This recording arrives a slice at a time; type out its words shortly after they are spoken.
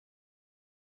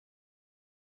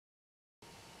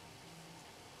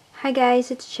Hi guys,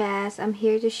 it's Jas. I'm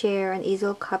here to share an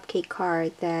easel cupcake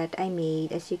card that I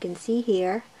made. As you can see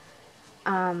here,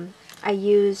 I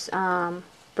use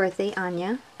birthday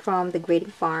Anya from the Grading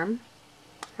Farm.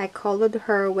 I colored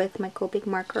her with my Copic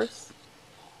markers,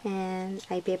 and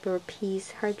I paper piece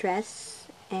her dress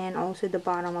and also the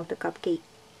bottom of the cupcake.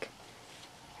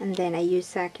 And then I use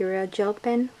Sakura gel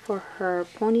pen for her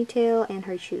ponytail and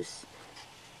her shoes.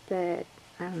 But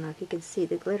I don't know if you can see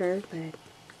the glitter, but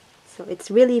so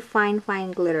it's really fine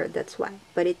glitter, that's why,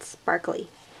 but it's sparkly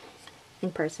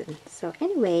in person. So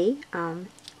anyway,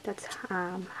 that's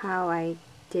how I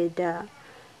did the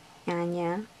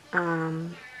Anya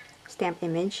stamp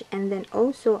image. And then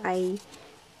also I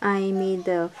made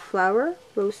the flower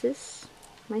roses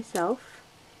myself,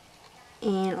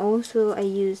 and also I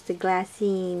used the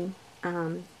glassine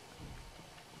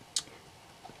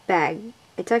bag.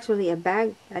 It's actually a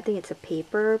bag, I think it's a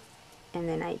paper, and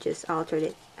then I just altered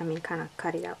it, kind of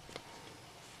cut it out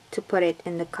to put it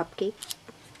in the cupcake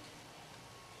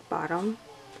bottom.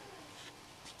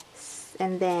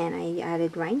 And then I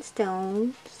added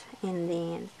rhinestones, and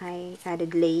then I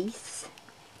added lace,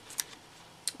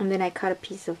 and then I cut a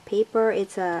piece of paper.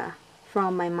 It's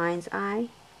from my Mind's Eye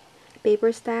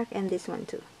paper stack, and this one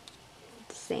too,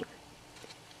 it's the same.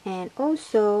 And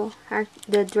also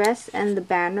the dress and the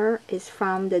banner is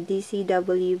from the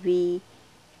DCWV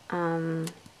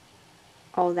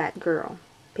All That Girl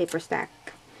paper stack.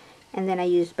 And then I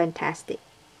used Fantastic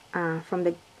from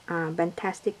the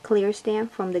Fantastic clear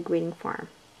stamp from the Grading Farm.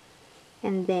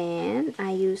 And then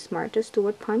I used Martha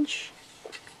Stewart punch,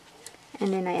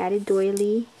 and then I added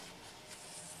doily,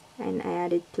 and I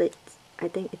added plits. I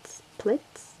think it's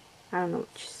plits, I don't know what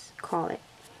you call it.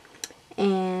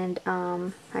 And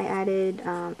I added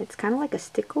it's kind of like a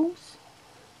stickles.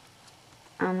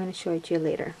 I'm gonna show it to you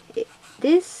later.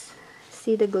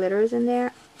 See the glitters in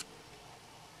there?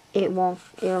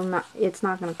 It's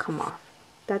not gonna come off.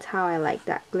 That's how I like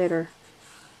that glitter,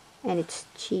 and it's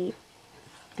cheap,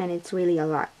 and it's really a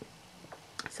lot.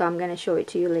 So I'm gonna show it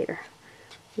to you later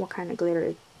what kind of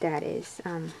glitter that is.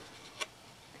 And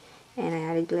I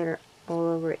added glitter all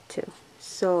over it too,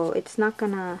 so it's not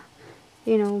gonna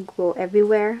go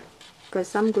everywhere, because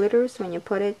some glitters, when you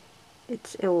put it,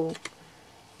 it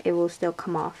will still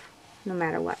come off no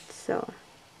matter what. So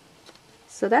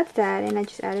that's that. And I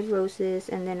just added roses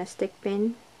and then a stick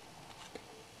pin,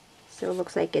 so it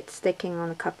looks like it's sticking on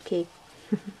the cupcake.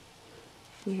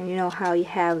 You know how you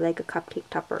have like a cupcake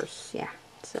toppers, yeah,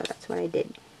 so that's what I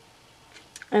did.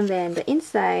 And then the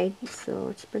inside, so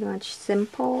it's pretty much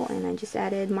simple, and I just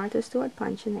added Martha Stewart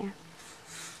punch in there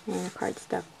and a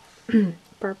cardstock,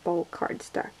 purple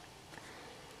cardstock.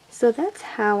 So that's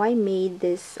how I made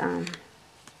this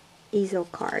easel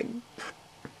card.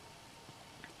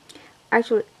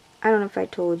 Actually, I don't know if I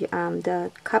told you,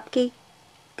 the cupcake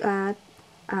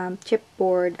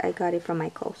chipboard, I got it from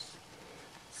Michael's.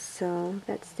 So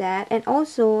that's that. And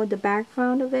also the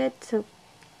background of it, so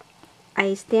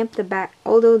I stamped the back,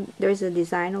 although there's a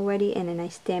design already, and then I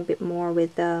stamp it more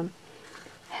with the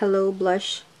Hello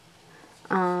Blush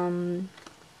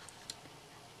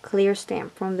clear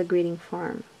stamp from the Grading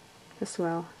Farm as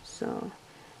well. So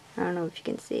I don't know if you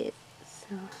can see it.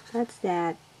 So that's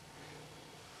that.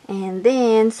 And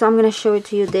then, so I'm gonna show it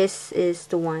to you. This is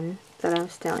the one that I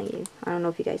was telling you. I don't know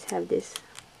if you guys have this,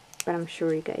 but I'm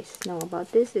sure you guys know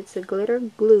about this. It's a glitter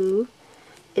glue.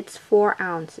 It's 4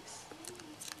 ounces.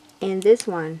 And this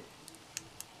one,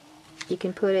 you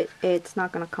can put it, it's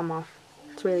not gonna come off.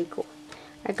 It's really cool.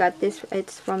 I got this,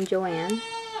 it's from Joann,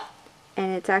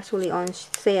 and it's actually on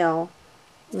sale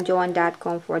in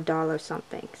Joann.com for $1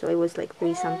 something. So it was like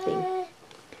 3 something.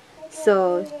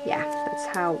 So yeah,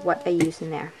 that's what I use in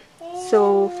there.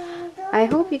 So I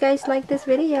hope you guys like this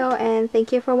video, and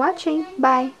thank you for watching.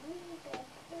 Bye.